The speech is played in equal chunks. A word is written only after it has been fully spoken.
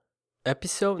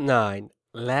Episode 9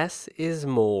 Less is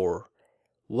More.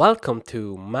 Welcome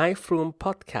to My Fluent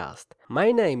Podcast.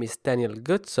 My name is Daniel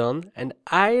Goodson and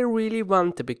I really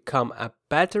want to become a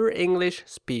better English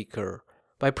speaker.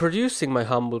 By producing my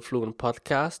humble Fluent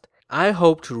Podcast, I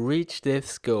hope to reach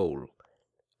this goal.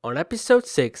 On episode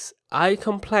 6, I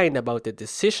complained about the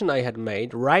decision I had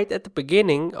made right at the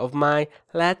beginning of my,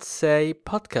 let's say,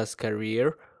 podcast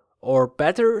career, or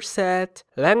better said,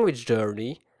 language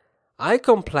journey. I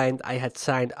complained I had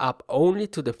signed up only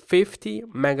to the 50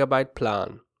 megabyte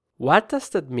plan. What does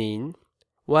that mean?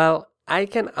 Well, I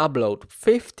can upload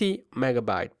 50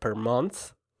 megabyte per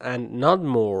month and not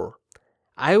more.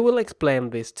 I will explain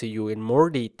this to you in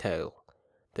more detail.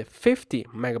 The 50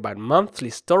 megabyte monthly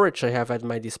storage I have at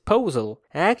my disposal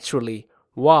actually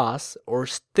was or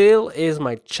still is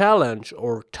my challenge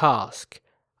or task.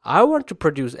 I want to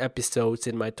produce episodes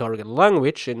in my target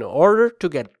language in order to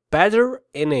get better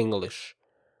in English.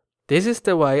 This is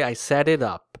the way I set it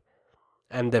up.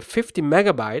 And the 50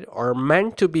 megabyte are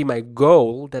meant to be my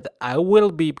goal that I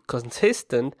will be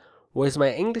consistent with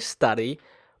my English study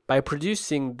by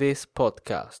producing this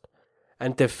podcast.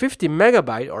 And the 50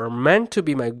 megabyte are meant to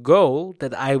be my goal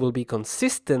that I will be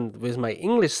consistent with my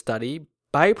English study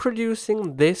by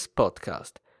producing this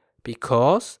podcast.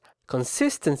 Because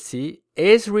consistency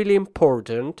is really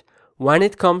important when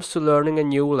it comes to learning a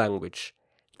new language.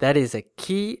 That is a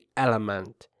key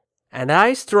element. And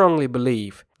I strongly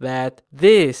believe that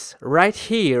this right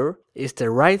here is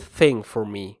the right thing for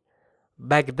me.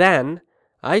 Back then,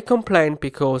 I complained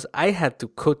because I had to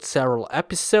cut several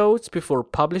episodes before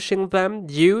publishing them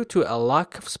due to a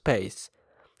lack of space.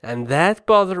 And that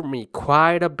bothered me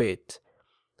quite a bit.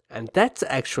 And that's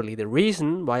actually the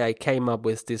reason why I came up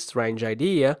with this strange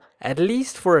idea. At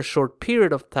least for a short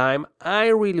period of time, I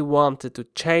really wanted to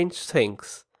change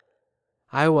things.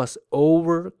 I was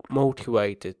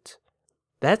over-motivated.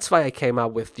 That's why I came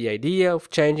up with the idea of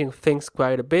changing things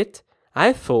quite a bit.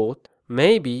 I thought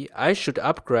maybe I should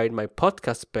upgrade my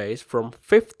podcast space from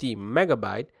 50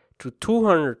 megabyte to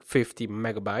 250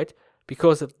 megabyte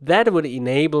because that would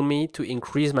enable me to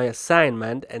increase my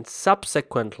assignment and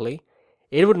subsequently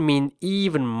it would mean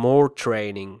even more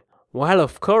training. Well,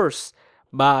 of course,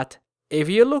 but if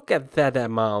you look at that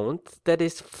amount, that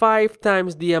is 5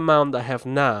 times the amount I have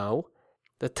now,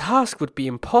 the task would be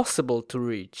impossible to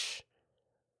reach.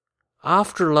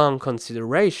 After long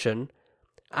consideration,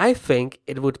 I think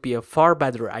it would be a far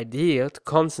better idea to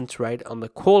concentrate on the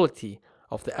quality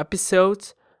of the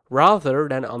episodes rather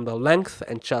than on the length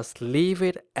and just leave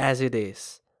it as it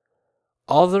is.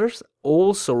 Others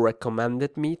also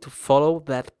recommended me to follow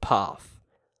that path.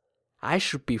 I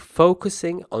should be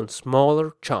focusing on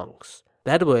smaller chunks.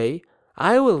 That way,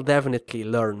 I will definitely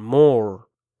learn more.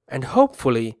 And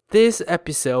hopefully, this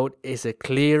episode is a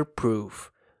clear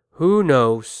proof. Who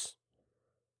knows?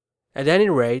 At any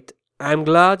rate, I'm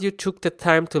glad you took the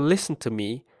time to listen to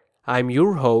me. I'm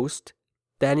your host,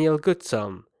 Daniel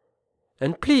Goodson.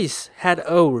 And please head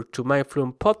over to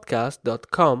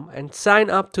myfluentpodcast.com and sign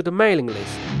up to the mailing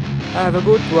list. Have a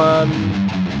good one!